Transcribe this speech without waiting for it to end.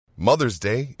Mother's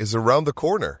Day is around the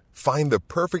corner. Find the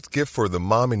perfect gift for the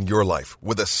mom in your life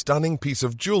with a stunning piece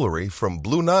of jewelry from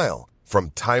Blue Nile.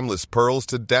 From timeless pearls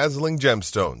to dazzling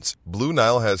gemstones, Blue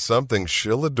Nile has something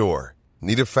she'll adore.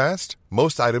 Need it fast?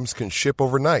 Most items can ship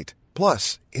overnight.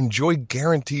 Plus, enjoy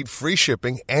guaranteed free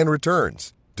shipping and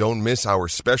returns. Don't miss our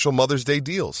special Mother's Day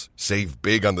deals. Save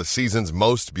big on the season's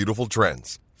most beautiful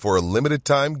trends. For a limited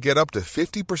time, get up to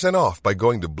 50% off by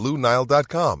going to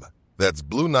BlueNile.com. That's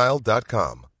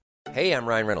BlueNile.com. Hey, I'm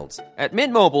Ryan Reynolds. At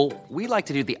Mint Mobile, we like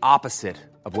to do the opposite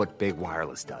of what Big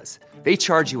Wireless does. They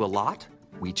charge you a lot,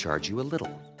 we charge you a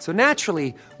little. So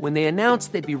naturally, when they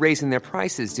announced they'd be raising their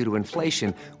prices due to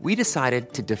inflation, we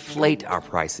decided to deflate our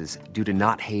prices due to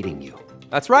not hating you.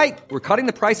 That's right. We're cutting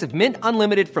the price of Mint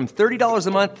Unlimited from $30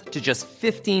 a month to just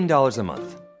 $15 a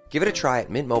month. Give it a try at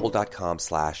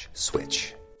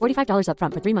mintmobile.com/switch. $45 up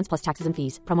front for 3 months plus taxes and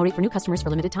fees. Promo rate for new customers for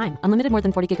limited time. Unlimited more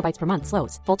than 40 gigabytes per month.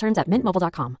 Slows full terms at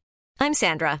mintmobile.com. I'm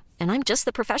Sandra, and I'm just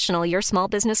the professional your small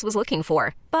business was looking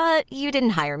for. But you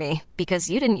didn't hire me because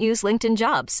you didn't use LinkedIn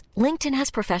Jobs. LinkedIn has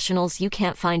professionals you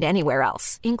can't find anywhere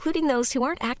else, including those who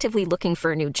aren't actively looking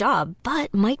for a new job,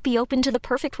 but might be open to the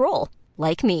perfect role,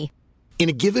 like me. In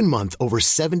a given month, over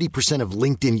 70% of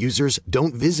LinkedIn users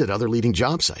don't visit other leading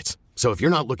job sites. So if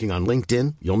you're not looking on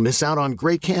LinkedIn, you'll miss out on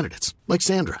great candidates like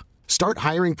Sandra. Start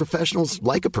hiring professionals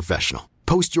like a professional.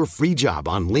 Post your free job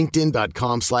on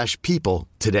linkedin.com/people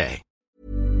today.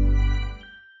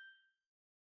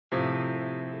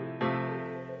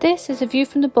 This is a View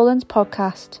from the Bullens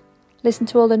podcast. Listen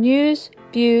to all the news,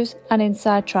 views and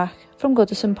inside track from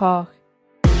Goodison Park.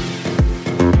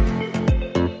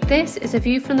 This is a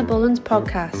View from the Bullens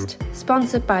podcast,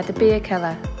 sponsored by The Beer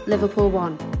Killer, Liverpool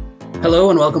One.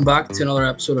 Hello and welcome back to another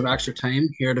episode of Extra Time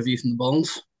here at A View from the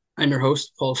Bullens. I'm your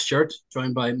host, Paul Stewart,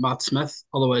 joined by Matt Smith,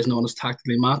 otherwise known as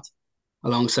Tactically Matt,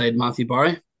 alongside Matthew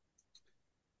Barry.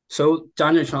 So,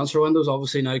 January transfer window is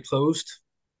obviously now closed.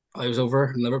 I was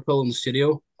over in Liverpool in the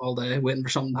studio all day waiting for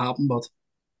something to happen, but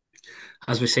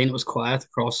as we've seen, it was quiet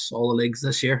across all the leagues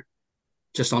this year.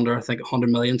 Just under, I think, 100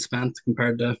 million spent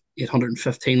compared to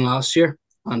 815 last year.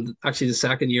 And actually the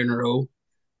second year in a row,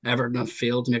 Everton have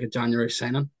failed to make a January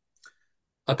signing.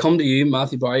 I'll come to you,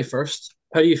 Matthew Barry, first.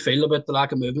 How do you feel about the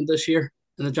lack of movement this year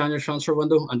in the January transfer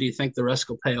window? And do you think the risk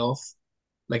will pay off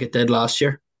like it did last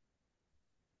year?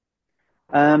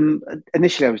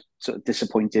 Initially, I was sort of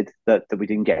disappointed that we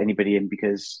didn't get anybody in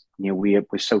because we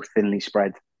were so thinly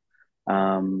spread.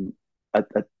 At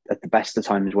the best of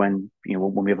times when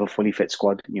when we have a fully fit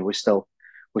squad, we're still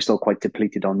quite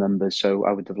depleted on numbers. So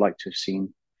I would have liked to have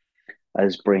seen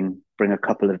us bring a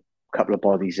couple of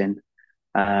bodies in,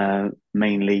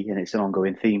 mainly, and it's an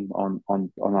ongoing theme on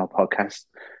our podcast.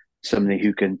 Somebody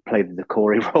who can play the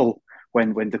Decore role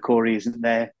when Decore isn't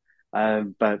there.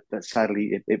 But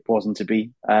sadly, it wasn't to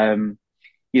be. I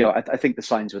think the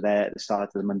signs were there at the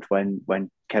start of the month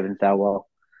when Kevin Thelwell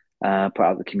put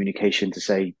out the communication to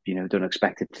say, don't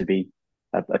expect it to be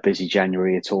a busy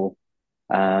January at all.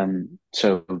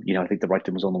 So I think the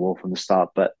writing was on the wall from the start,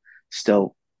 but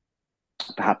still,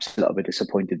 perhaps a little bit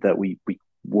disappointed that we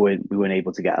weren't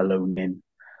able to get a loan in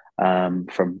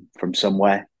from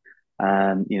somewhere.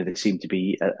 There seemed to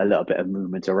be a little bit of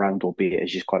movement around, albeit,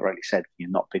 as you quite rightly said,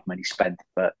 not big money spent,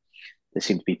 but there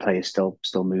seemed to be players still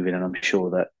moving, and I'm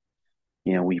sure that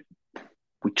we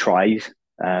tried,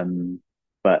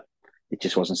 but it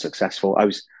just wasn't successful. I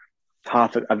was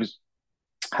half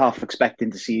expecting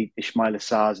to see Ismaila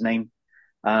Sarr's name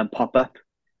pop up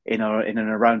in and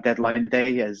around deadline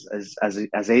day, as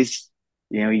is.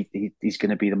 He's going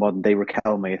to be the modern day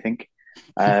Riquelme, I think.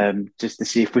 Just to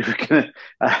see if we were going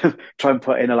to try and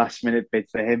put in a last minute bid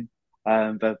for him,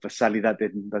 but sadly that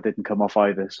didn't come off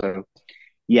either. So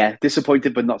yeah,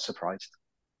 disappointed but not surprised.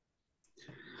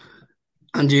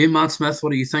 And you, Matt Smith,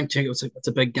 what do you think? Do you think it's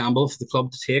a big gamble for the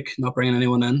club to take, not bringing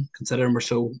anyone in, considering we're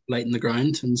so light in the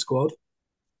ground in the squad?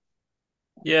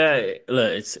 Yeah,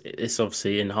 look, it's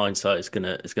obviously in hindsight, it's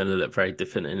gonna look very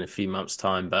different in a few months'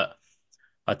 time, but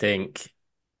I think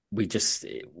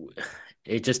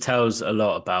it just tells a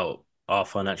lot about our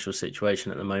financial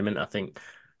situation at the moment. I think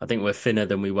we're thinner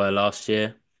than we were last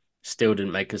year. Still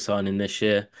didn't make a signing this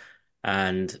year.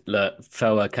 And look,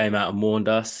 Fellow came out and warned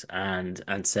us and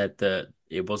said that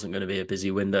it wasn't going to be a busy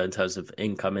window in terms of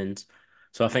incomings.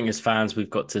 So I think as fans, we've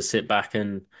got to sit back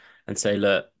and say,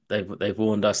 look, they've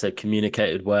warned us, they've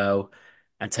communicated well,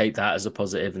 and take that as a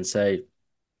positive and say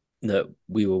that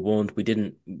we were warned.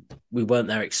 We weren't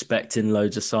there expecting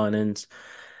loads of signings.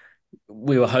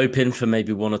 We were hoping for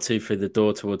maybe one or two through the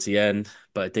door towards the end,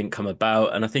 but it didn't come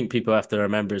about. And I think people have to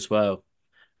remember as well,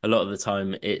 a lot of the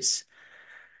time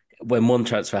when one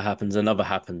transfer happens, another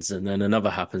happens, and then another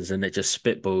happens, and it just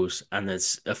spitballs, and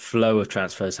there's a flow of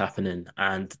transfers happening,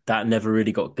 and that never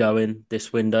really got going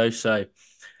this window. So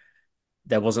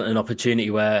there wasn't an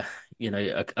opportunity where,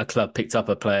 a club picked up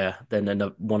a player, then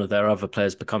one of their other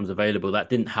players becomes available. That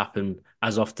didn't happen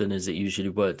as often as it usually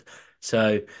would.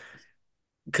 So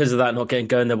because of that not getting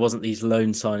going, there wasn't these loan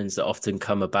signings that often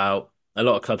come about. A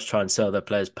lot of clubs try and sell their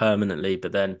players permanently,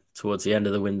 but then towards the end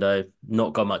of the window,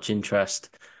 not got much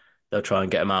interest. They'll try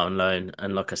and get them out on loan.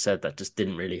 And like I said, that just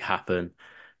didn't really happen.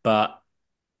 But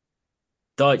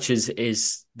Deitch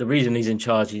is the reason he's in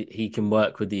charge. He can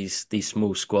work with these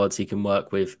small squads. He can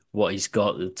work with what he's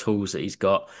got, the tools that he's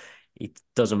got. He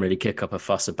doesn't really kick up a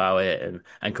fuss about it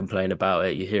and complain about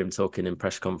it. You hear him talking in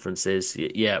press conferences.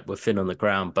 Yeah, we're thin on the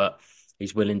ground, but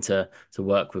he's willing to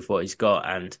work with what he's got.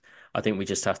 And I think we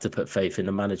just have to put faith in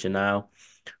the manager now.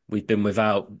 We've been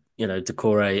without,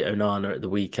 Doucouré, Onana at the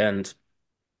weekend.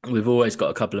 We've always got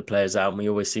a couple of players out, and we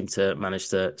always seem to manage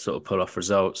to sort of pull off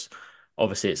results.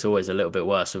 Obviously, it's always a little bit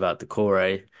worse without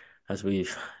Doucouré, as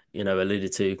we've,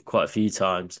 alluded to quite a few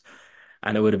times.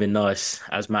 And it would have been nice,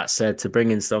 as Matt said, to bring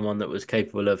in someone that was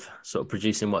capable of sort of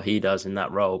producing what he does in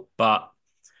that role. But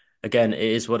again, it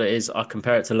is what it is. I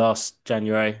compare it to last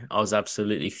January. I was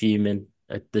absolutely fuming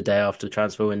the day after the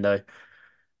transfer window.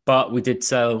 But we did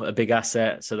sell a big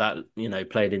asset, so that,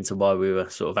 played into why we were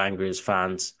sort of angry as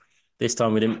fans. This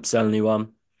time we didn't sell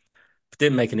anyone.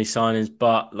 Didn't make any signings,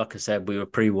 but like I said, we were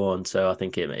pre-warned, so I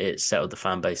think it settled the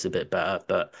fan base a bit better.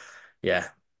 But yeah,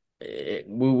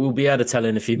 we'll be able to tell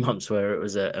in a few months where it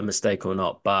was a mistake or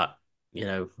not. But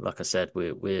like I said,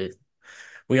 we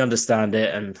understand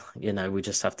it, and we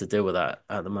just have to deal with that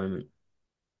at the moment.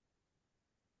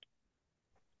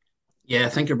 Yeah, I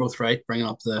think you're both right, bringing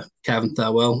up the Kevin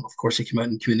Thelwell. Of course, he came out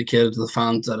and communicated to the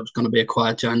fans that it was going to be a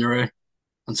quiet January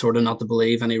and sort of not to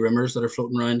believe any rumours that are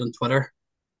floating around on Twitter.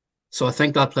 So I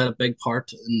think that played a big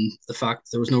part in the fact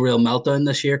there was no real meltdown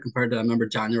this year compared to, I remember,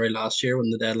 January last year when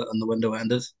the deadline and the window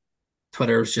ended.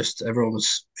 Twitter was just, everyone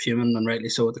was fuming, and rightly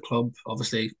so, at the club.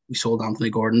 Obviously, we sold Anthony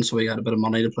Gordon, so we got a bit of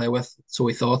money to play with. So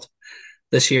we thought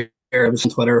this year I was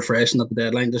on Twitter refreshing at the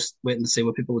deadline, just waiting to see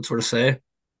what people would sort of say.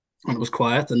 And it was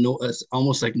quiet, and it's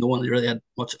almost like no one really had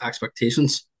much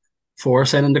expectations for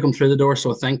signing to come through the door.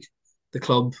 So I think the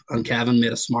club and Kevin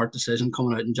made a smart decision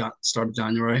coming out in start of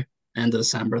January, end of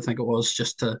December, I think it was,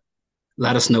 just to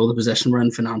let us know the position we're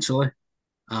in financially.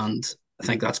 And I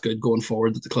think that's good going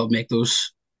forward, that the club make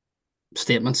those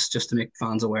statements just to make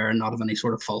fans aware and not have any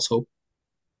sort of false hope.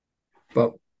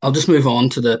 But I'll just move on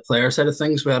to the player side of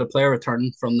things. We had a player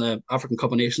return from the African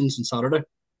Cup of Nations on Saturday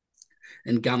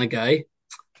in Gana Gueye.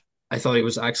 I thought he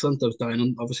was excellent. I was down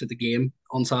on, obviously, the game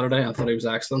on Saturday. I thought he was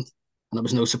excellent. And it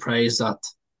was no surprise that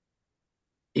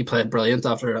he played brilliant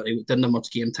after he didn't have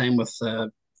much game time with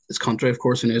his country, of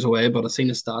course, when he was away. But I've seen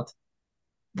a stat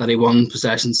that he won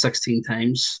possession 16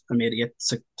 times and made 8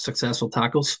 successful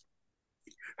tackles.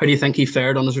 How do you think he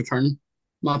fared on his return,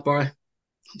 Matt Barry,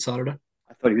 on Saturday?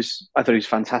 I thought he was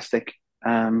fantastic.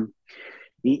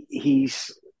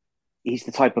 He's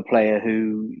the type of player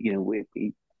who,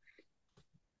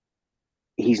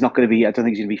 he's not going to be. I don't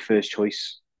think he's going to be first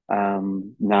choice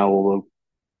now. Although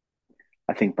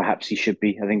I think perhaps he should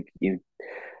be. I think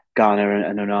Ghana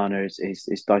and Onana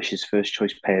is Dyche's first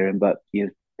choice pairing, but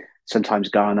sometimes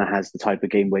Ghana has the type of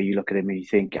game where you look at him and you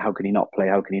think, how can he not play?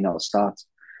 How can he not start?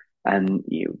 And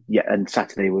and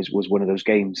Saturday was one of those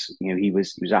games. He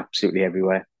was absolutely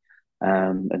everywhere,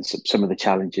 and some of the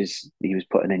challenges he was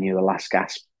putting in, the last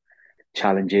gasp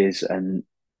challenges, and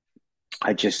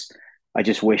I just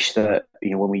wish that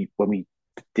when we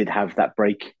did have that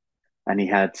break, and he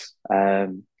had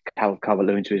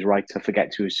Calvert-Lewin to his right, to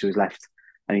forget to his left,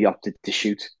 and he opted to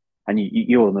shoot. And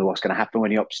you all know what's going to happen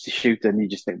when he opts to shoot, and you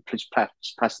just think, just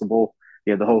pass the ball.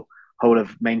 The whole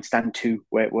of main stand 2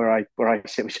 where I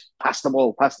sit, was pass the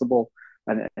ball,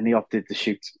 and he opted to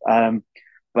shoot.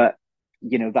 But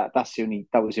that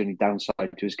was the only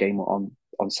downside to his game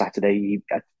on Saturday.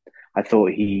 I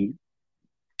thought he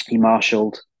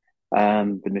marshalled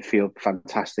the midfield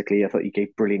fantastically. I thought he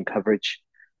gave brilliant coverage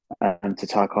to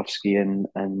Tarkowski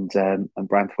and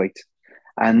Branthwaite,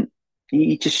 and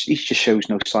he just shows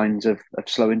no signs of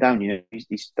slowing down.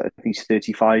 He's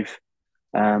 35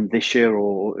 this year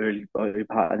or early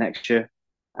part of next year,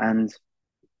 and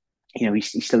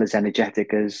he's still as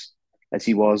energetic as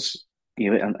he was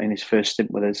in his first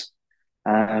stint with us.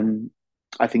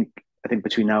 I think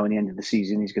between now and the end of the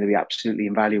season, he's going to be absolutely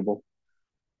invaluable.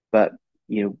 But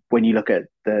when you look at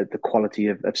the quality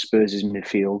of Spurs'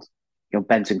 midfield,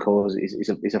 Bentancur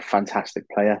is a fantastic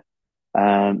player.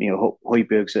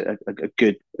 Højbjerg's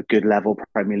a good level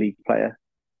Premier League player.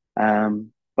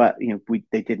 But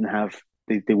they didn't have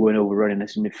they weren't overrunning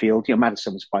us in midfield.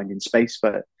 Maddison was finding space,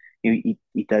 but he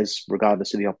does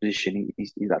regardless of the opposition.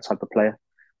 He's that type of player.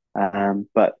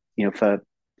 But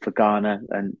for Garner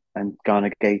and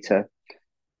Garner Gator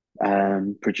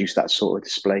produce that sort of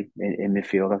display in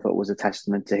midfield, I thought was a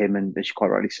testament to him. And as you quite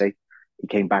rightly say, he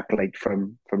came back late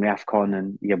from the AFCON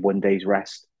and he had 1 day's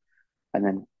rest, and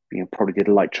then probably did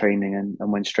a light training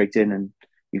and went straight in, and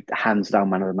hands down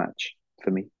man of the match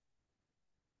for me.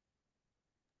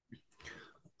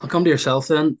 I'll come to yourself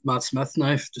then, Matt Smith,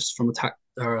 now, just from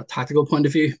a tactical point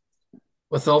of view.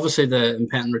 With obviously the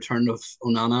impending return of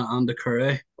Onana and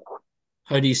Doucouré,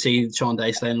 how do you see Sean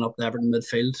Dyche lining up the Everton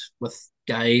midfield with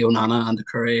Guy, Onana, and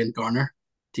Doucouré and Garner?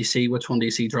 Which one do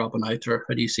you see dropping out, or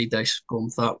how do you see Dyche going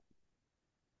with that?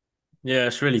 Yeah,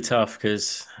 it's really tough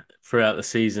because throughout the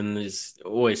season,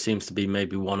 always seems to be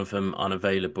maybe one of them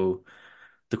unavailable.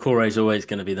 Doucouré is always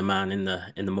going to be the man in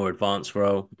the more advanced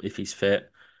role if he's fit.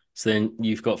 So then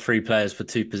you've got 3 players for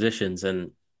 2 positions,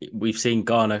 and we've seen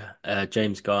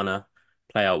James Garner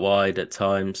play out wide at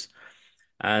times,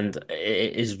 and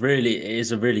it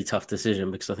is a really tough decision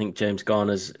because I think James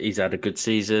he's had a good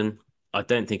season. I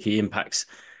don't think he impacts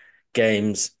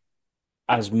games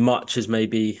as much as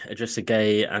maybe Idrissa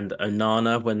Gueye and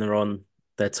Onana when they're on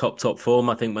their top form.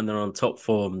 I think when they're on top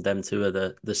form, them two are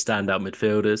the standout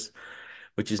midfielders,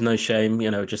 which is no shame.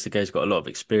 Idrissa Gueye's got a lot of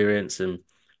experience and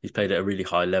he's played at a really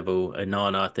high level.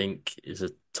 Onana, I think, is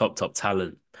a top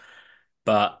talent.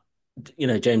 But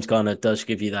James Garner does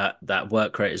give you that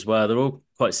work rate as well. They're all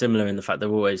quite similar in the fact they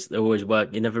always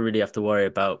work. You never really have to worry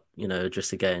about,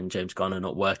 just again, James Garner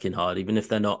not working hard. Even if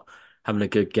they're not having a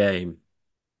good game,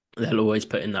 they'll always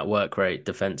put in that work rate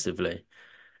defensively.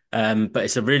 But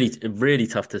it's a really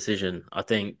tough decision. I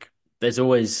think there's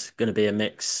always going to be a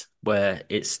mix where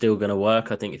it's still going to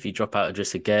work. I think if you drop out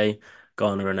Idrissa Gueye,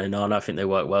 Garner and Onana, I think they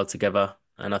work well together.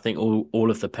 And I think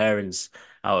all of the pairings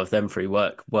out of them 3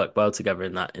 work well together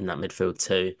in that midfield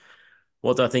too.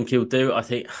 What do I think he'll do? I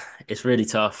think it's really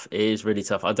tough. It is really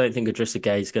tough. I don't think Idrissa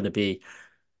Gueye is going to be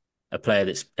a player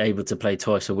that's able to play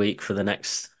twice a week for the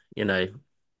next,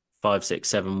 5, 6,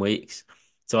 7 weeks.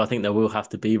 So I think there will have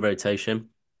to be rotation.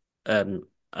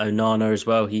 Onana as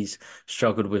well. He's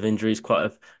struggled with injuries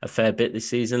quite a fair bit this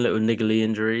season, little niggly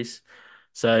injuries.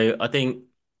 So I think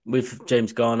with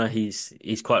James Garner,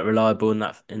 he's quite reliable in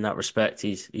that respect.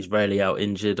 He's rarely out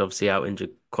injured. Obviously, out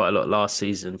injured quite a lot last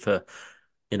season for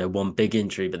one big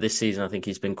injury, but this season I think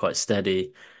he's been quite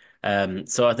steady.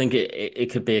 So I think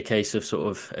it could be a case of sort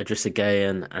of Idrissa Gueye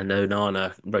and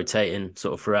Onana rotating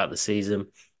sort of throughout the season.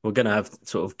 We're going to have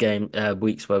sort of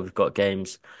weeks where we've got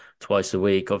games twice a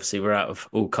week. Obviously, we're out of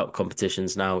all cup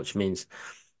competitions now, which means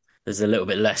there's a little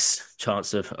bit less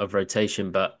chance of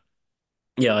rotation, but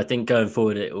yeah, I think going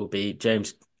forward it will be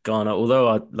James Garner.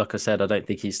 Although, like I said, I don't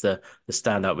think he's the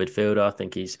standout midfielder. I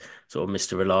think he's sort of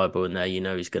Mr. Reliable in there.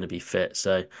 He's going to be fit.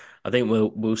 So I think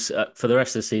we'll for the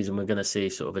rest of the season we're going to see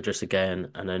sort of Idrissa Gueye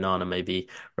and Onana maybe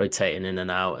rotating in and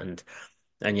out.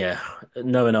 And yeah,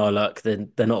 knowing our luck,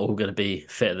 then they're not all going to be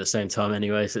fit at the same time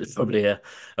anyway. So it's probably a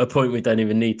point we don't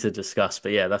even need to discuss.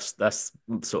 But yeah, that's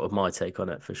sort of my take on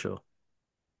it for sure.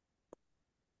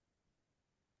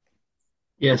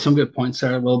 Yeah, some good points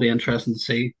there. It will be interesting to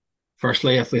see.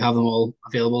 Firstly, if we have them all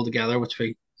available together, which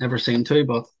we never seem to,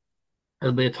 but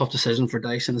it'll be a tough decision for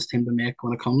Dyche and his team to make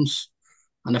when it comes,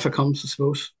 and if it comes, I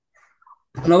suppose.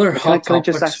 Another hot topic.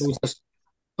 Just ask...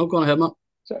 Oh, go on ahead, Matt.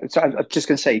 So I'm just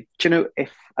going to say, do you know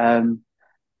if,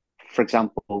 for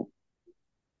example,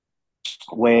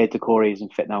 where Doucouré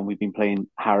isn't fit now and we've been playing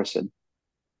Harrison,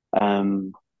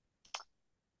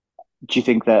 do you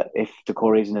think that if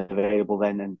Doucouré isn't available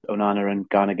then and Onana and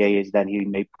Garner Gueye is, then he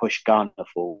may push Garner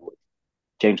forward,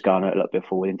 James Garner a little bit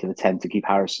forward into the 10 to keep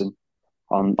Harrison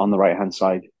on the right-hand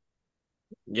side?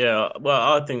 Yeah,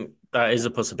 well, I think that is a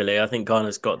possibility. I think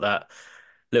Garner's got that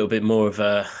little bit more of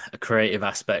a creative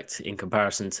aspect in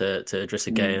comparison to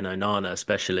Idrissa Gueye and Onana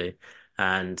especially.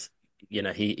 And,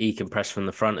 he can press from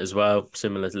the front as well,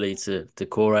 similarly to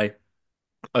Doucouré.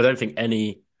 I don't think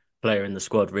any player in the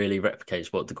squad really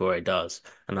replicates what Doucouré does.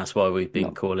 And that's why we've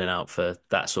been calling out for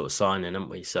that sort of signing, haven't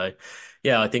we? So,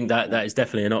 yeah, I think that is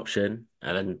definitely an option.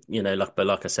 And then,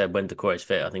 like I said, when Doucouré's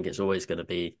fit, I think it's always going to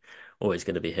be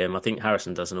him. I think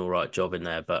Harrison does an all right job in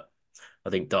there, but I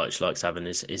think Dyche likes having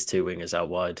his 2 wingers out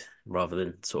wide rather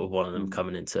than sort of one of them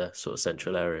coming into sort of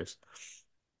central areas.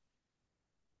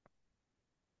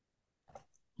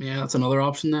 Yeah, that's another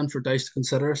option then for Dyche to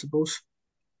consider, I suppose.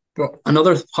 But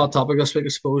another hot topic this week, I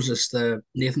suppose, is the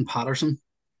Nathan Patterson.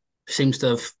 Seems to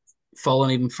have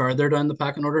fallen even further down the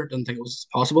pecking order. Didn't think it was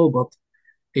possible, but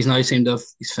He's now seemed to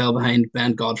he's fell behind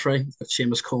Ben Godfrey. He's got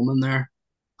Seamus Coleman there,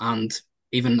 and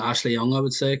even Ashley Young, I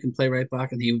would say, can play right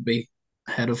back, and he would be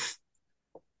ahead of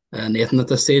Nathan at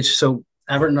this stage. So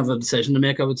Everton have a decision to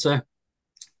make, I would say.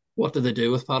 What do they do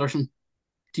with Patterson?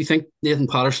 Do you think Nathan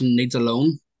Patterson needs a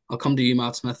loan? I'll come to you,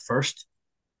 Matt Smith, first.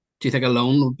 Do you think a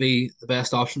loan would be the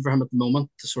best option for him at the moment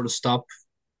to sort of stop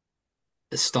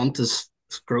his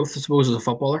growth, I suppose, as a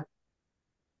footballer?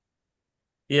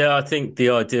 Yeah, I think the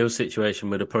ideal situation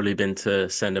would have probably been to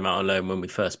send him out on loan when we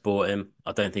first bought him.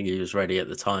 I don't think he was ready at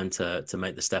the time to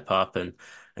make the step up and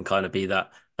kind of be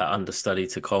that understudy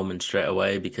to Coleman straight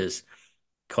away, because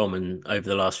Coleman over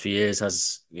the last few years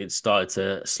has started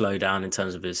to slow down in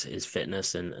terms of his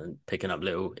fitness and picking up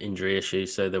little injury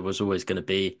issues. So there was always going to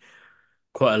be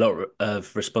quite a lot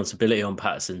of responsibility on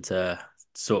Patterson to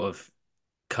sort of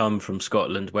come from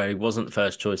Scotland, where he wasn't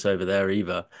first choice over there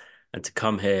either, and to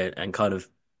come here and kind of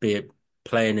be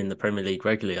playing in the Premier League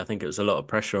regularly. I think it was a lot of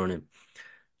pressure on him.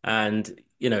 And,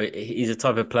 he's a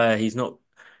type of player, he's not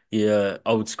your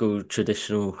old school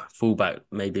traditional fullback,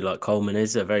 maybe like Coleman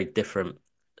is, a very different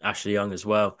Ashley Young as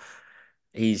well.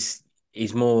 He's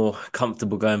he's more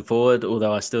comfortable going forward,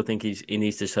 although I still think he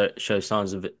needs to show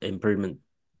signs of improvement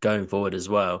going forward as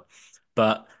well.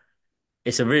 But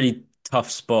it's a really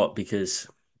tough spot because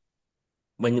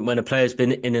when a player's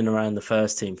been in and around the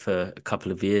first team for a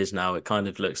couple of years now, it kind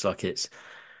of looks like he's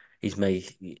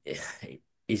made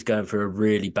he's going through a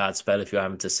really bad spell if you're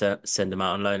having to send him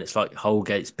out on loan. It's like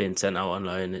Holgate's been sent out on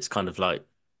loan. It's kind of like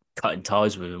cutting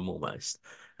ties with him almost.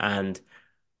 And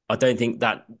I don't think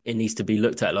that it needs to be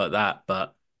looked at like that,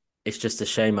 but it's just a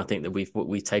shame, I think, that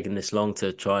we've taken this long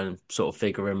to try and sort of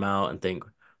figure him out and think,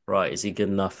 right, is he good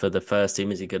enough for the first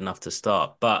team? Is he good enough to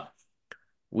start? But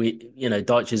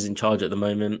Dyche is in charge at the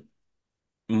moment,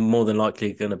 more than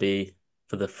likely going to be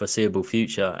for the foreseeable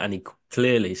future, and he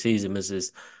clearly sees him as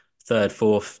his third,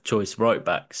 fourth choice right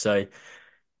back. So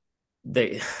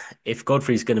if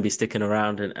Godfrey's going to be sticking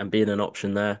around and being an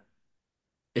option there,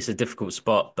 it's a difficult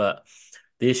spot. But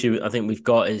the issue I think we've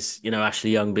got is,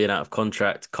 Ashley Young being out of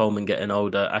contract, Coleman getting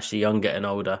older, Ashley Young getting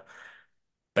older.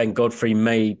 Ben Godfrey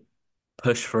may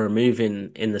push for a move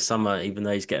in the summer, even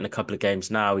though he's getting a couple of games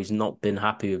now. He's not been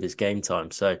happy with his game time.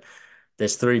 So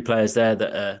there's three players there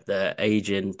that are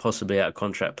aging, possibly out of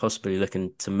contract, possibly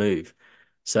looking to move.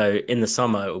 So in the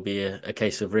summer, it will be a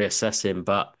case of reassessing.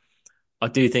 But I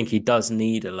do think he does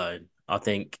need a loan. I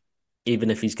think even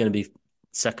if he's going to be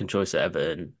second choice at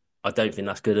Everton, I don't think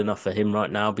that's good enough for him right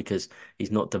now because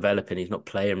he's not developing, he's not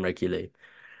playing regularly.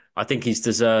 I think he's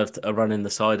deserved a run in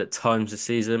the side at times this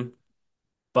season.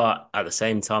 But at the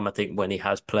same time, I think when he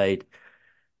has played,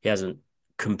 he hasn't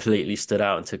completely stood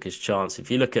out and took his chance. If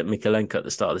you look at Mykolenko at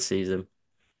the start of the season,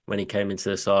 when he came into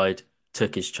the side,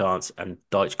 took his chance, and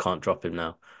Dyche can't drop him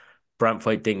now.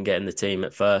 Branthwaite didn't get in the team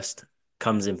at first,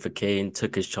 comes in for Keane,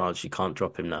 took his chance, you can't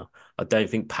drop him now. I don't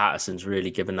think Patterson's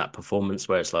really given that performance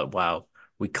where it's like, wow,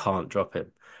 we can't drop him.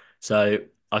 So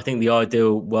I think the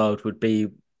ideal world would be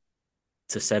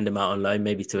to send him out on loan,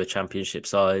 maybe to a championship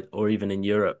side or even in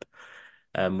Europe.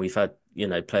 We've had,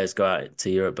 players go out to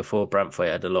Europe before.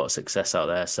 Branthwaite had a lot of success out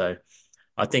there. So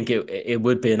I think it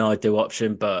would be an ideal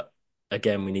option, but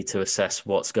again, we need to assess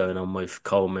what's going on with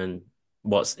Coleman.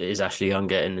 Is Ashley Young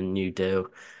getting a new deal?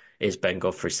 Is Ben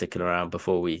Godfrey sticking around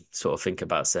before we sort of think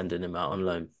about sending him out on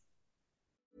loan?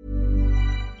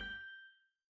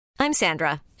 I'm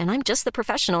Sandra, and I'm just the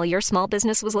professional your small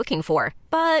business was looking for.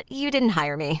 But you didn't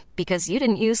hire me because you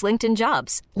didn't use LinkedIn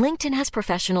Jobs. LinkedIn has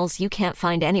professionals you can't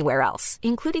find anywhere else,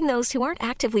 including those who aren't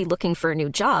actively looking for a new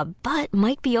job, but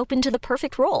might be open to the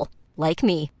perfect role, like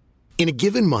me. In a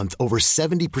given month, over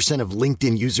 70% of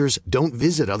LinkedIn users don't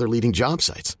visit other leading job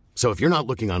sites. So if you're not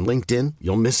looking on LinkedIn,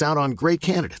 you'll miss out on great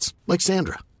candidates like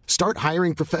Sandra. Start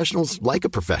hiring professionals like a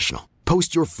professional.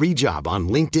 Post your free job on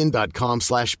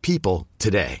linkedin.com/people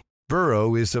today.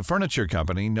 Burrow is a furniture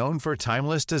company known for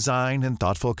timeless design and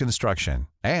thoughtful construction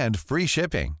and free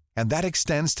shipping, and that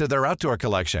extends to their outdoor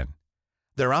collection.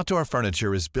 Their outdoor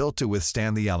furniture is built to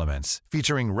withstand the elements,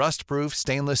 featuring rust-proof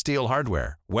stainless steel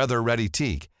hardware, weather-ready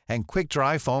teak, and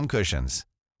quick-dry foam cushions.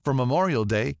 For Memorial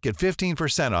Day, get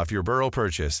 15% off your Burrow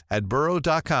purchase at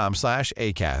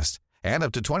burrow.com/acast and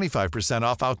up to 25%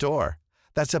 off outdoor.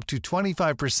 That's up to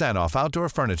 25% off outdoor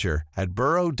furniture at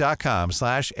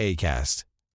burrow.com/acast.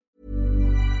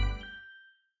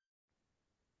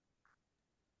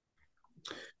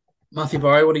 Matthew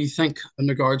Barry, what do you think in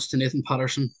regards to Nathan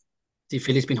Patterson? Do you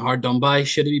feel he's been hard done by?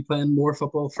 Should he be playing more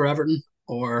football for Everton,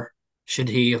 or should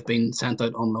he have been sent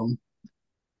out on loan?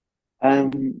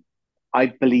 I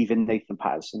believe in Nathan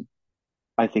Patterson.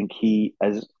 I think he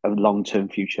has a long-term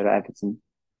future at Everton.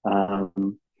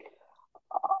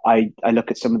 I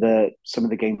look at some of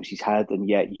the games he's had, and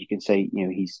yet you can say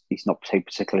he's not played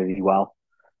particularly well.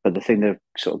 But the thing that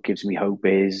sort of gives me hope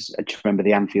is I just remember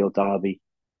the Anfield derby,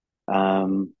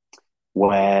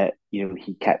 where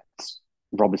he kept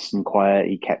Robertson quiet,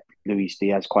 he kept Luis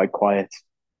Diaz quite quiet.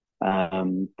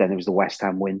 Then there was the West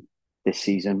Ham win this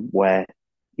season where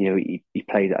he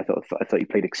played. I thought he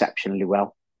played exceptionally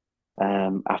well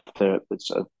after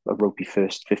sort of a ropey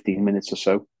first 15 minutes or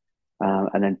so,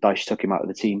 and then Dyche took him out of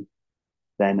the team.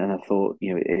 Then and I thought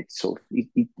it's sort of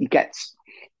he gets.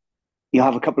 He'll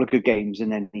have a couple of good games,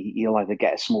 and then he'll either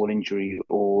get a small injury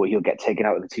or he'll get taken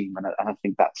out of the team, and I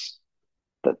think that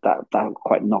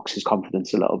quite knocks his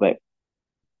confidence a little bit.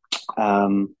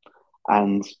 And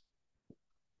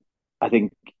I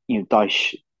think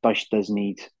Dyche does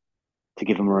need to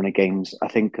give him a run of games. I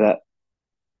think that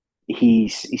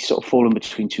he's sort of fallen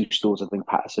between two stools. I think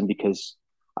Patterson, because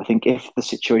I think if the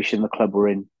situation the club were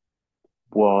in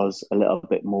was a little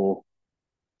bit more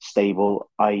stable,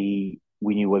 i.e.,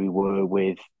 we knew where we were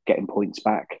with getting points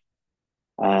back.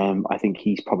 I think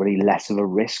he's probably less of a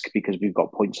risk because we've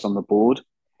got points on the board.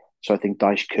 So I think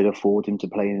Dyche could afford him to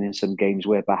play in some games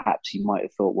where perhaps he might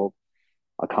have thought, well,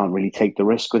 I can't really take the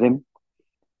risk with him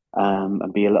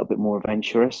and be a little bit more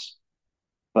adventurous.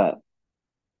 But,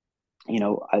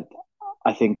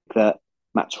 I think that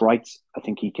Matt's right. I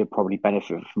think he could probably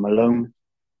benefit from a loan.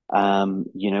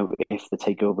 If the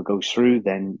takeover goes through,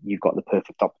 then you've got the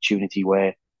perfect opportunity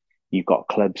where you've got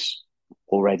clubs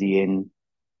already in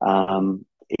our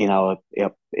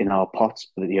pot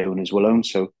that the owners will own.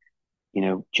 So,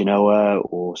 Genoa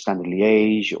or Standard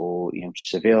Liège or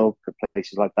Seville,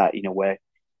 places like that. Where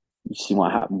you've seen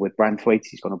what happened with Branthwaite.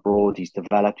 He's gone abroad. He's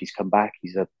developed. He's come back.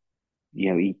 He's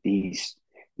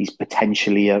he's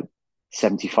potentially a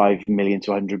 75 million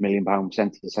to 100 million pound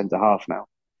centre half now.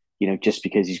 Just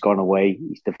because he's gone away,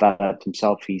 he's developed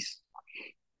himself. He's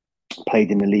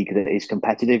played in the league that is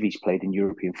competitive. He's played in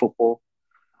European football.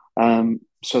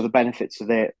 So the benefits of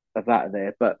that are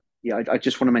there. But yeah, I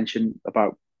just want to mention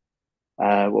about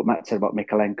what Matt said about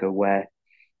Mykolenko, where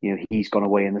he's gone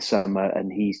away in the summer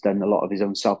and he's done a lot of his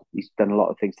own self. He's done a lot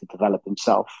of things to develop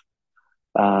himself.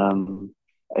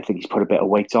 I think he's put a bit of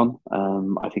weight on.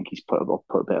 I think he's put a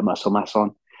bit of muscle mass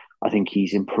on. I think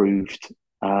he's improved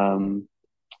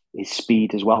his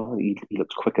speed as well. He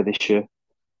looks quicker this year.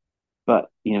 But,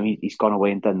 he's gone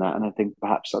away and done that. And I think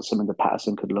perhaps that's something that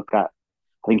Patterson could look at.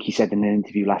 I think he said in an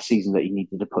interview last season that he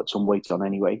needed to put some weight on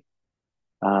anyway.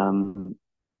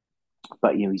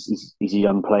 But, he's a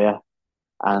young player.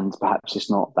 And perhaps it's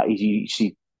not that easy. You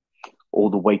see all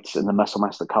the weights and the muscle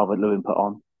mass that Calvert-Lewin put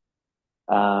on,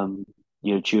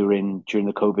 during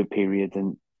the COVID period.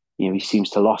 And, he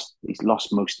seems to he's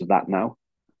lost most of that now.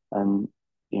 And,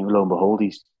 lo and behold,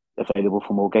 he's available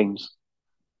for more games.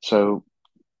 So,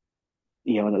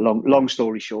 and a long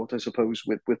story short, I suppose,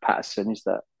 with Patterson is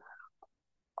that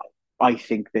I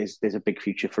think there's a big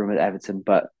future for him at Everton,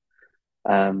 but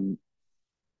I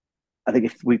think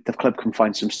if the club can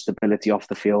find some stability off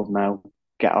the field now,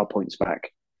 get our points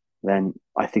back, then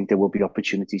I think there will be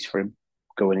opportunities for him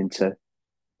going into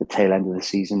the tail end of the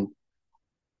season.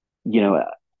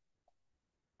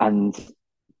 And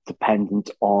dependent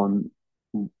on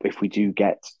if we do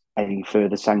get any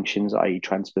further sanctions, i.e.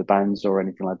 transfer bans or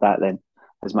anything like that, then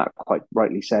as Matt quite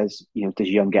rightly says, does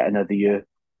Young get another year?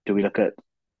 Do we look at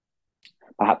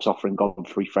perhaps offering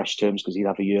Godfrey fresh terms because he'll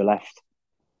have a year left?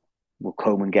 Will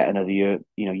Coleman get another year?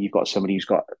 You've got somebody who's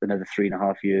got another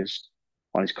 3.5 years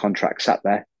on his contract sat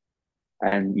there.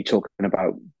 And you're talking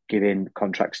about giving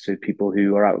contracts to people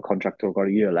who are out of contract or got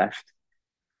a year left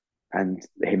and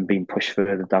him being pushed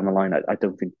further down the line. I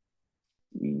don't think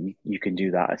you can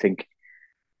do that. I think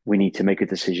we need to make a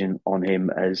decision on him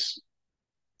as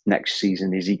next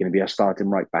season. Is he going to be a starting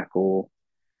right back, or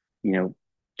do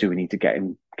we need to get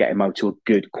him out to a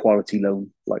good quality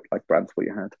loan like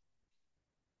Branthwaite had?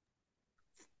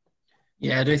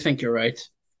 Yeah, I do think you're right.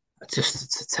 It's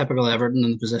a typical Everton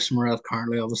in the position we're at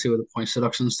currently, obviously with the points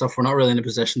deduction and stuff. We're not really in a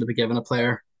position to be giving a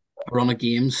player a run of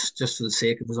games just for the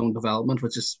sake of his own development,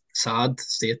 which is sad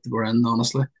state that we're in,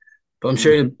 honestly. But I'm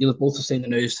sure you'll both have seen the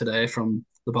news today from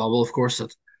the bubble, of course,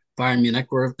 that Bayern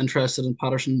Munich were interested in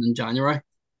Patterson in January.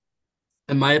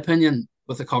 In my opinion,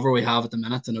 with the cover we have at the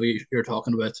minute, I know you're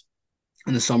talking about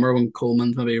in the summer when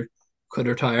Coleman maybe could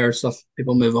retire, stuff,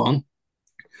 people move on.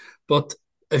 But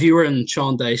if you were in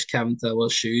Sean Dyche, Kevin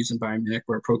Thelwell's shoes and Bayern Munich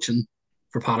were approaching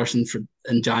for Patterson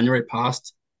in January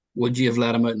past, would you have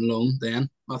let him out on loan then,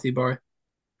 Matthew Barry?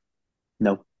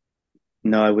 No,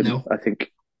 I wouldn't.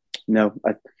 No?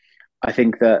 I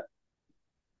think that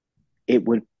it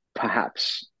would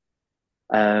perhaps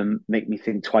make me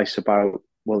think twice about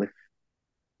well, if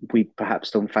we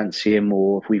perhaps don't fancy him,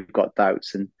 or if we've got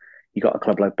doubts, and you got a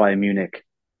club like Bayern Munich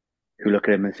who look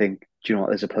at him and think, do you know what,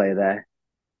 there's a player there,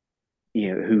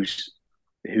 who's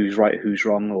right, who's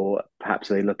wrong, or perhaps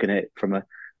they look at it from a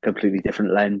completely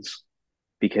different lens,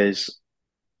 because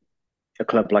a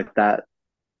club like that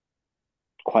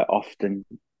quite often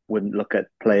wouldn't look at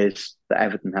players that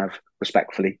Everton have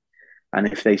respectfully. And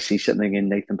if they see something in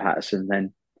Nathan Patterson,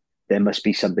 then there must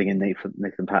be something in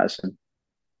Nathan Patterson.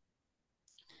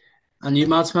 And you,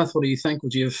 Matt Smith, what do you think?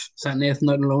 Would you have sent Nathan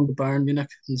out on loan to Bayern Munich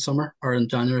in the summer or in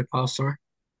January past, sorry?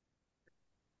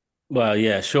 Well,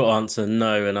 yeah, short answer,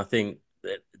 no. And I think,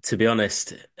 to be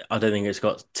honest, I don't think it's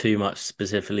got too much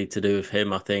specifically to do with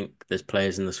him. I think there's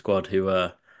players in the squad who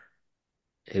I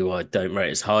don't rate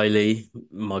as highly.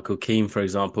 Michael Keane, for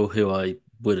example, who I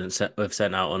wouldn't have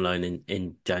sent out on loan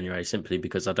in January, simply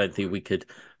because I don't think we could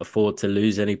afford to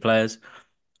lose any players.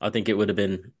 I think it would have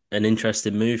been an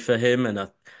interesting move for him, and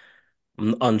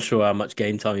I'm unsure how much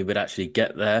game time he would actually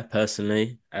get there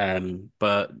personally.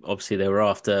 But obviously they were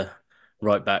after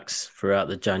right backs throughout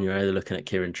the January. They're looking at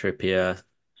Kieran Trippier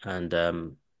and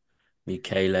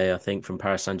Mukele, I think, from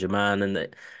Paris Saint-Germain, and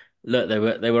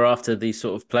they were after these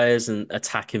sort of players and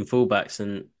attacking fullbacks.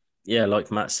 And yeah,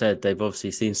 like Matt said, they've obviously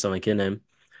seen something in him.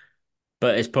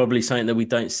 But it's probably something that we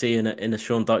don't see in a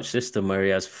Sean Dyche system, where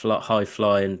he has high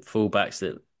flying fullbacks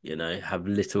that have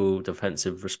little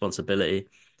defensive responsibility.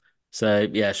 So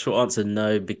yeah, short answer,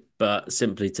 no, but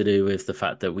simply to do with the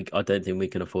fact that I don't think we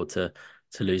can afford to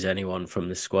lose anyone from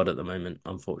this squad at the moment,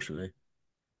 unfortunately.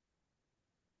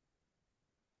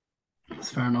 That's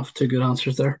fair enough. Two good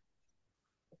answers there.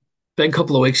 Big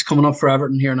couple of weeks coming up for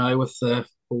Everton here now with the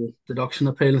whole deduction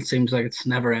appeal. It seems like it's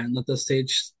never ending at this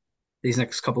stage. These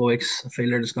next couple of weeks, I feel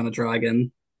they're just going to drag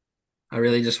in. I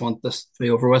really just want this to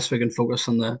be over with so we can focus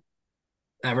on the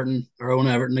Everton, our own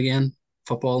Everton again,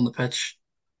 football on the pitch,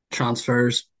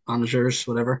 transfers, managers,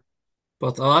 whatever.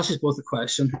 But I'll ask you both a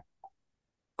question.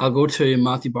 I'll go to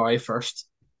Matthew Barry first.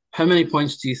 How many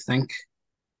points do you think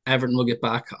Everton will get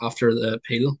back after the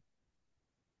appeal?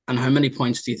 And how many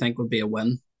points do you think would be a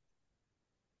win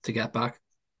to get back?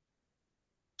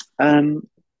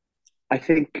 I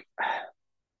think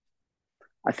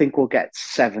we'll get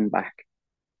 7 back.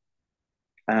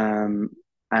 And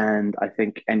I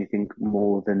think anything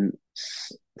more than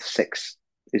 6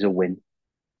 is a win.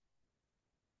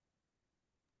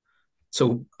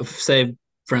 So, if, say,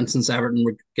 for instance, Everton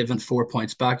were given 4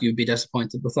 points back, you'd be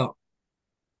disappointed with that?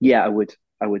 Yeah, I would,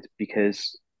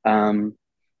 because I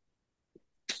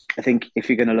think if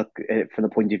you're going to look at it from the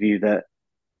point of view that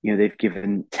they've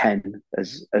given 10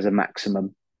 as a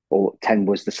maximum, or 10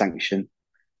 was the sanction,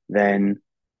 then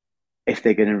if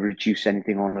they're going to reduce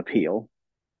anything on appeal,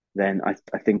 then I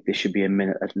think there should be a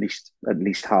minute at least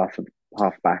half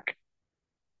back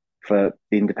for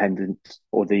the independent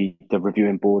or the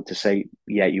reviewing board to say,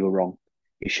 yeah, you were wrong.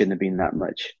 It shouldn't have been that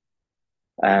much.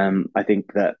 I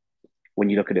think that when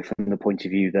you look at it from the point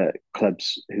of view that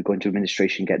clubs who go into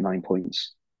administration get 9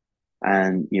 points,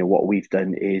 and what we've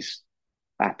done is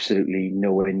absolutely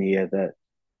nowhere near the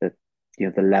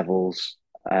levels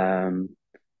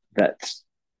that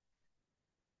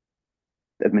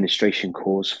administration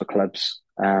cause for clubs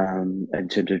in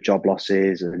terms of job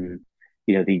losses and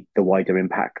the wider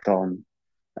impact on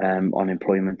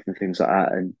employment and things like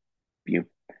that, and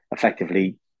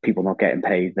effectively people not getting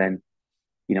paid, then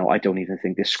I don't even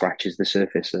think this scratches the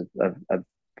surface of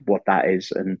what that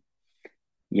is. And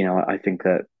I think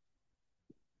that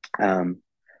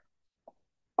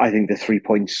I think the 3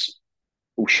 points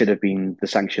should have been the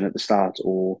sanction at the start,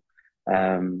 or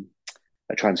a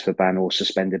transfer ban, or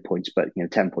suspended points. But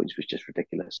 10 points was just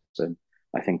ridiculous. So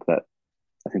I think that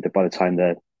by the time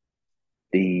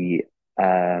the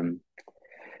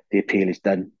appeal is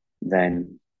done,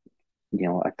 then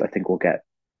I think we'll get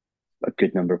a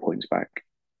good number of points back.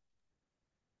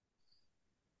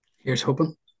 Here's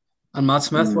hoping. And Matt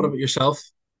Smith, what about yourself?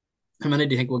 How many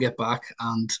do you think we'll get back,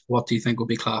 and what do you think will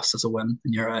be classed as a win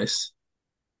in your eyes?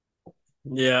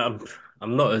 Yeah,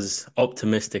 I'm not as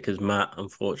optimistic as Matt,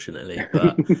 unfortunately,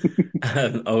 but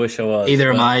I wish I was.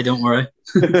 Either am I, don't worry.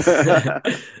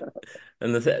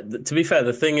 And to be fair,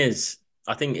 the thing is,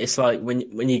 I think it's like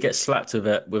when you get slapped with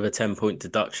a 10-point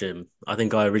deduction. I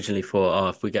think I originally thought,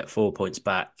 if we get 4 points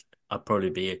back, I'd probably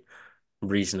be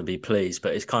reasonably pleased.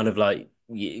 But it's kind of like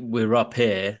we're up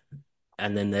here,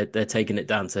 and then they're taking it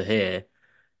down to here,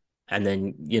 and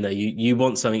then you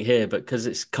want something here, but because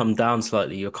it's come down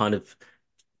slightly, you're kind of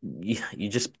you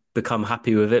just become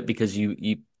happy with it because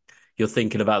you're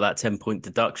thinking about that 10-point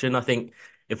deduction. I think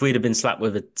if we'd have been slapped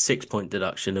with a 6-point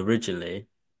deduction originally,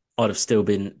 I'd have still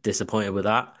been disappointed with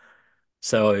that.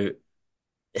 So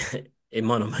it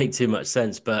might not make too much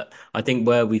sense, but I think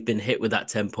where we've been hit with that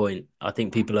 10 point, I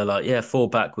think people are like, yeah, 4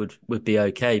 back would be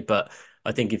okay. But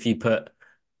I think if you put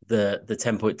the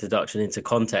 10 point deduction into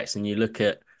context and you look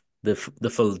at the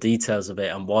full details of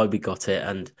it and why we got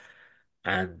it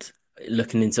and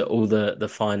looking into all the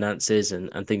finances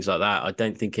and things like that, I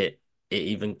don't think it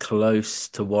even close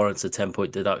to warrants a 10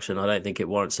 point deduction. I don't think it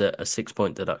warrants a 6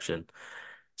 point deduction.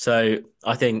 So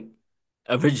I think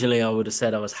originally I would have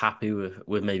said I was happy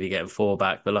with maybe getting 4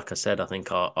 back, but like I said, I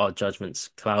think our judgment's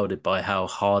clouded by how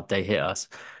hard they hit us,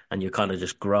 and you're kind of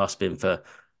just grasping for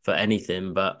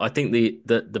anything. But I think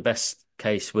the best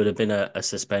case would have been a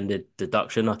suspended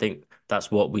deduction. I think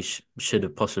that's what we should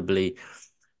have possibly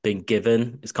been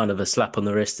given. It's kind of a slap on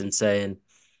the wrist and saying,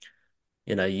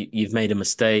 you've made a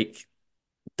mistake,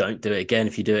 don't do it again.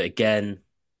 If you do it again,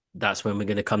 that's when we're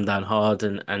going to come down hard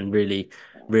and really,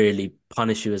 really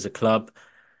punish you as a club.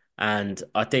 And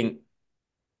I think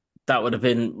that would have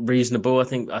been reasonable. I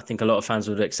think a lot of fans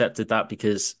would have accepted that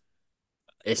because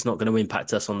it's not going to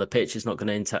impact us on the pitch. It's not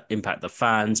going to impact the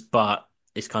fans, but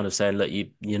it's kind of saying, look,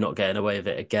 you're not getting away with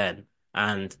it again.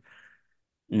 And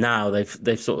now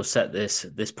they've sort of set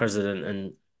this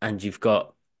precedent, and you've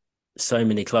got so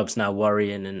many clubs now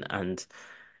worrying, and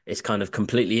it's kind of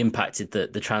completely impacted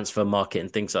the transfer market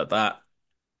and things like that.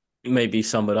 Maybe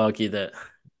some would argue that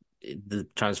the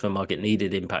transfer market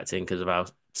needed impacting because of how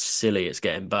silly it's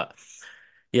getting. But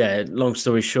yeah, long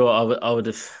story short, I would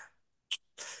have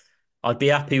I'd be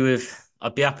happy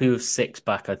with 6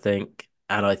 back, I think.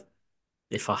 And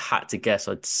if I had to guess,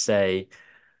 I'd say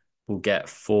we'll get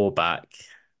 4 back.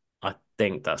 I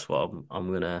think that's what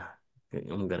I'm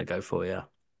gonna go for, yeah.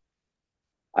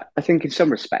 I think in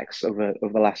some respects over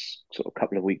the last sort of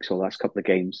couple of weeks or last couple of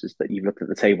games is that you've looked at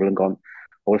the table and gone,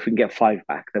 or if we can get 5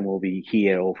 back, then we'll be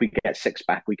here, or if we get 6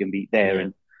 back, we can be there. Yeah.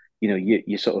 And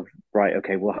you sort of right,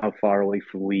 okay, well, how far away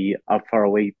are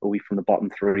we from the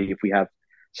bottom three if we have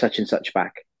such and such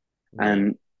back? Yeah.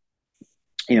 And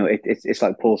it's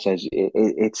like Paul says,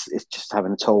 it's just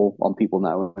having a toll on people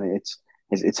now, and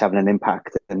it's having an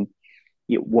impact. And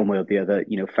one way or the other,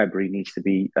 February needs to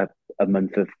be a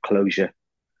month of closure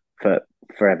for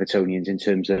Evertonians in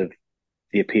terms of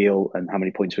the appeal and how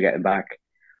many points we're getting back,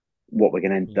 what we're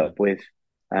going to end up with,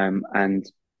 and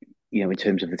in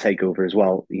terms of the takeover as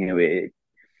well.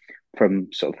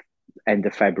 From sort of end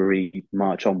of February,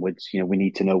 March onwards, we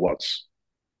need to know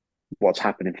what's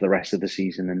happening for the rest of the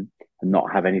season and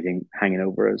not have anything hanging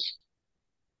over us.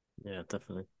 Yeah,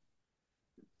 definitely.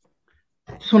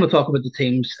 I just want to talk about the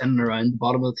teams in and around the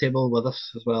bottom of the table with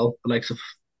us as well. The likes of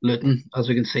Luton, as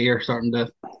we can see, are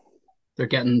they're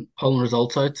pulling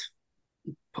results out,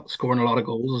 scoring a lot of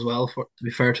goals as well, to be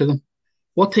fair to them.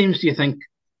 What teams do you think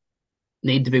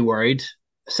need to be worried?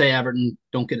 Say Everton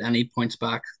don't get any points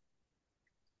back.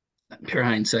 Pure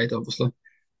hindsight, obviously.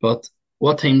 But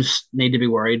what teams need to be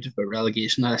worried about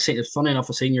relegation? Funny enough,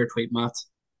 I seen your tweet,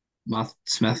 Matt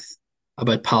Smith,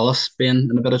 about Palace being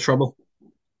in a bit of trouble.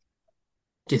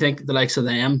 Do you think the likes of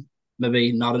them,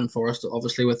 maybe Nottingham Forest,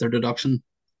 obviously with their deduction,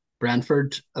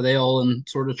 Brentford, are they all in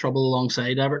sort of trouble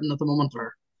alongside Everton at the moment,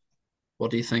 or what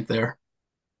do you think there?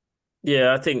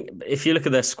 Yeah, I think if you look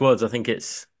at their squads, I think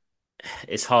it's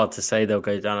hard to say they'll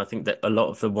go down. I think that a lot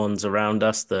of the ones around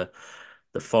us, the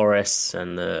Forests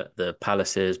and the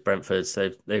Palaces,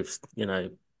 Brentfords,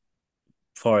 they've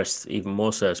Forest even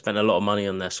more so spent a lot of money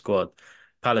on their squad.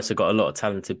 Palace have got a lot of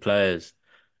talented players,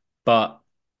 but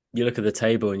you look at the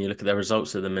table and you look at their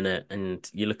results at the minute, and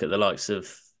you look at the likes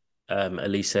of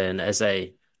Elise and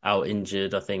Eze out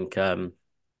injured. I think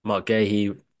Mark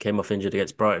Gahey came off injured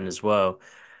against Brighton as well.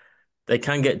 They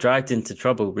can get dragged into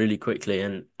trouble really quickly,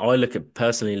 and I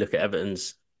personally look at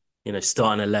Everton's,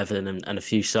 starting 11 and a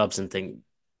few subs and think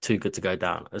too good to go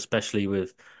down, especially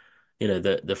with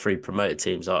the three promoted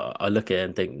teams. I look at it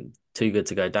and think too good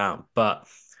to go down, but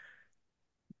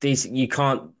these you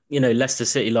can't. Leicester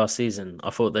City last season, I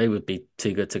thought they would be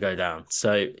too good to go down.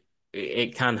 So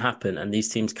it can happen, and these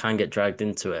teams can get dragged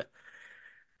into it.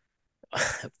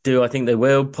 Do I think they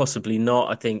will? Possibly not.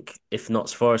 I think if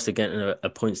Notts Forest are getting a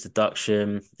points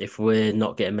deduction, if we're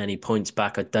not getting many points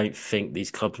back, I don't think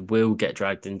these clubs will get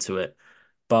dragged into it.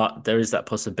 But there is that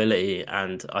possibility,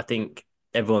 and I think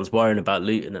everyone's worrying about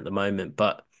Luton at the moment.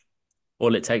 But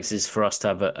all it takes is for us to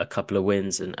have a couple of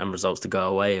wins and results to go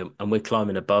away, and we're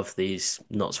climbing above these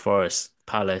Notts Forest,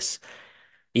 Palace,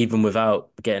 even without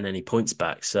getting any points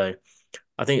back. So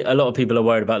I think a lot of people are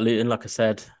worried about Luton, like I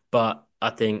said, but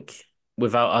I think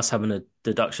without us having a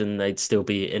deduction, they'd still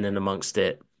be in and amongst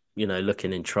it,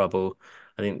 looking in trouble.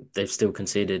 I think they've still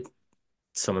conceded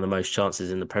some of the most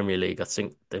chances in the Premier League. I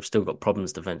think they've still got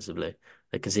problems defensively.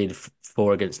 They conceded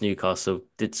 4 against Newcastle,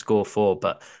 did score 4,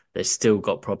 but they've still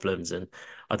got problems. And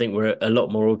I think we're a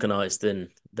lot more organised than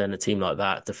a team like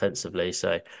that defensively.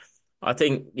 So I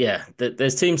think, yeah,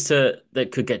 there's teams that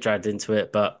could get dragged into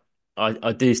it, but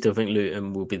I do still think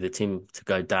Luton will be the team to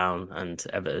go down, and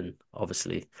Everton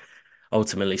obviously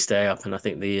ultimately stay up. And I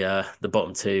think the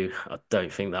bottom two, I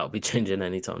don't think that'll be changing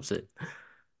anytime soon.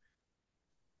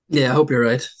 Yeah, I hope you're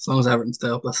right. As long as Everton stay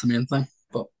up, that's the main thing.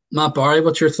 But Matt Barry,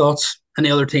 what's your thoughts?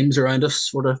 Any other teams around us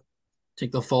sort of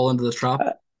think they'll fall into the trap?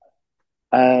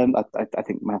 I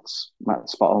think Matt's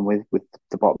spot on with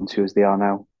the bottom two as they are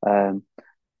now.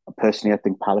 Personally, I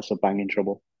think Palace are bang in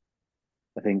trouble.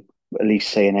 I think at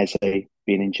least saying Eze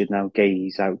being injured now,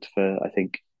 Gay's out for I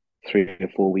think 3 or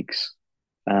 4 weeks,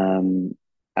 and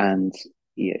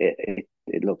yeah,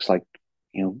 it looks like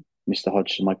Mr.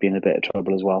 Hodgson might be in a bit of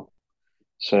trouble as well.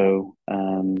 So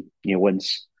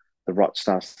once the rot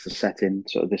starts to set in,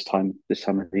 sort of this time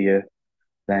of the year,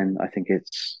 then I think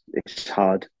it's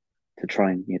hard to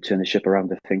try and turn the ship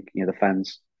around. I think the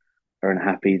fans are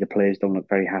unhappy, the players don't look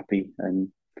very happy, and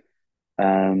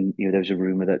there was a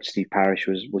rumor that Steve Parish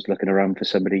was looking around for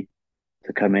somebody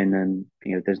to come in, and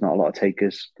there's not a lot of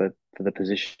takers for the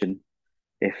position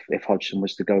if Hodgson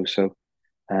was to go. So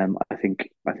I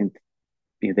think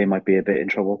they might be a bit in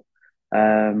trouble.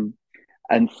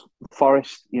 And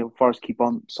Forest, Forest keep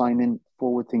on signing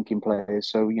forward-thinking players.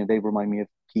 So they remind me of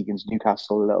Keegan's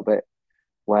Newcastle a little bit,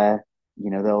 where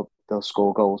they'll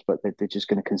score goals, but they're just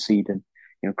going to concede. And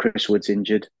Chris Wood's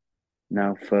injured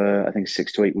now for I think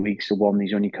 6 to 8 weeks. So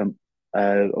he's only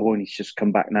just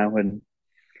come back now, and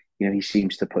he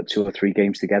seems to put 2 or 3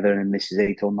 games together and misses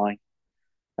 8 or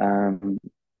 9.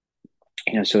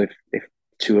 So if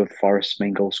 2 of Forest's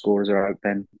main goal scorers are out,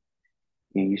 then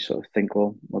you sort of think,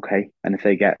 well, okay. And if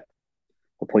they get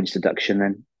a points deduction,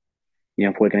 then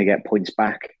if we're going to get points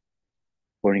back,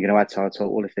 we're only going to add to our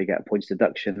total. If they get a points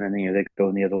deduction, then they're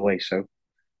going the other way. So,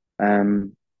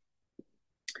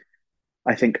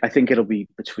 I think it'll be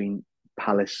between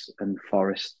Palace and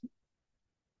Forest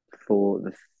for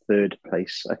the 3rd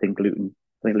place. I think Luton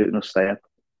will stay up.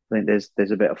 I think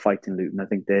there's a bit of fight in Luton. I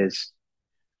think there's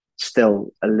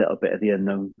still a little bit of the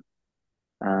unknown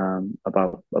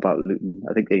about Luton.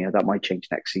 I think that might change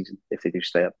next season if they do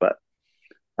stay up. But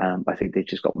I think they've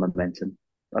just got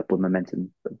upward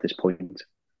momentum at this point.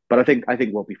 But I think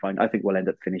we'll be fine. I think we'll end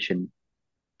up finishing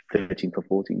 13th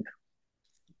or 14th.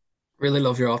 Really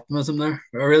love your optimism there.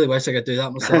 I really wish I could do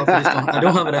that myself. I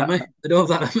don't have it in me. I don't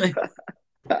have that in me.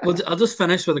 Well, I'll just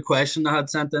finish with a question I had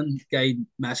sent in. Guy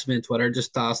messaged me on Twitter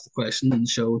just to ask the question in the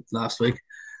show last week.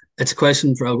 It's a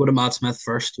question I'll go to Matt Smith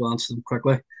first. We'll answer them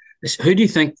quickly. Who do you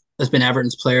think has been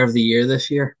Everton's player of the year this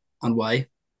year, and why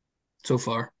so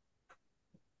far?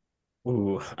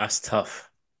 Ooh, that's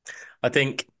tough. I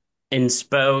think in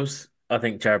spells, I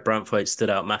think Jared Brantwaite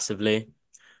stood out massively.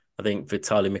 I think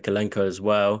Vitaly Mykolenko as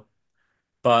well.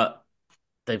 But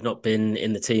they've not been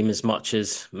in the team as much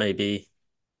as maybe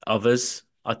others.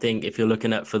 I think if you're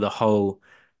looking at for the whole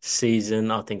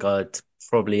season, I think I'd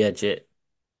probably edge it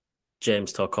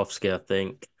James Tarkowski. I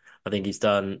think he's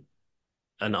done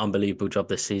an unbelievable job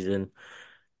this season.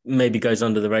 Maybe goes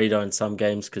under the radar in some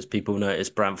games because people notice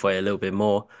Brantwaite a little bit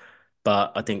more.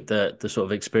 But I think the sort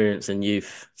of experience and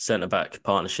youth centre-back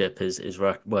partnership is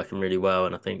working really well.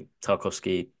 And I think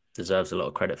Tarkowski deserves a lot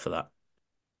of credit for that.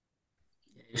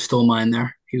 You stole mine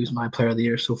there. He was my player of the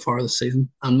year so far this season.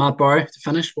 And Matt Barry, to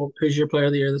finish, who's your player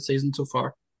of the year this season so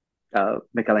far?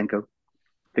 Mykolenko.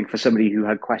 I think for somebody who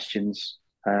had questions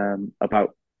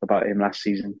about him last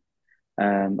season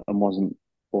and wasn't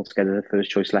altogether the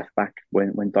first choice left back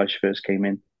when Dyche first came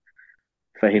in,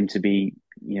 for him to be,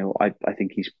 I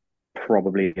think he's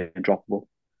probably undroppable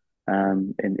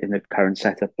in the current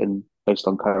setup and based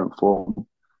on current form.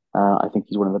 I think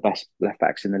he's one of the best left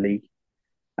backs in the league,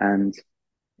 and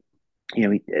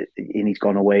he's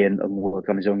gone away and worked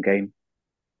on his own game,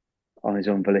 on his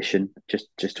own volition,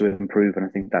 just to improve. And I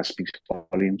think that speaks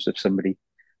volumes of somebody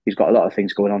who's got a lot of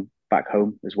things going on back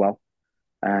home as well.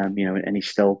 And he's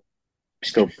still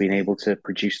being able to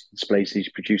produce displays he's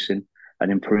producing and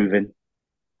improving.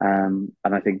 And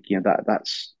I think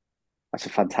that's a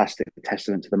fantastic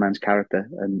testament to the man's character.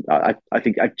 And I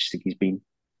just think he's been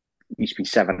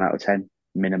 7 out of 10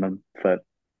 minimum for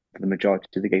the majority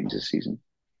of the games this season.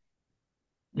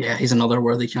 Yeah, he's another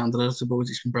worthy candidate. I suppose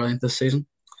he's been brilliant this season.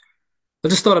 I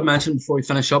just thought I'd mention before we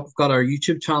finish up, we've got our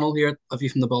YouTube channel here, A View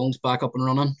from the Bullens, back up and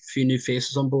running. A few new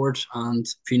faces on board and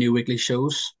a few new weekly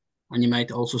shows. And you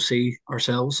might also see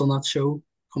ourselves on that show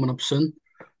coming up soon.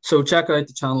 So check out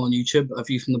the channel on YouTube, A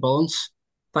View from the Bullens.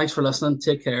 Thanks for listening.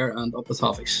 Take care and up the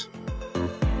toffees.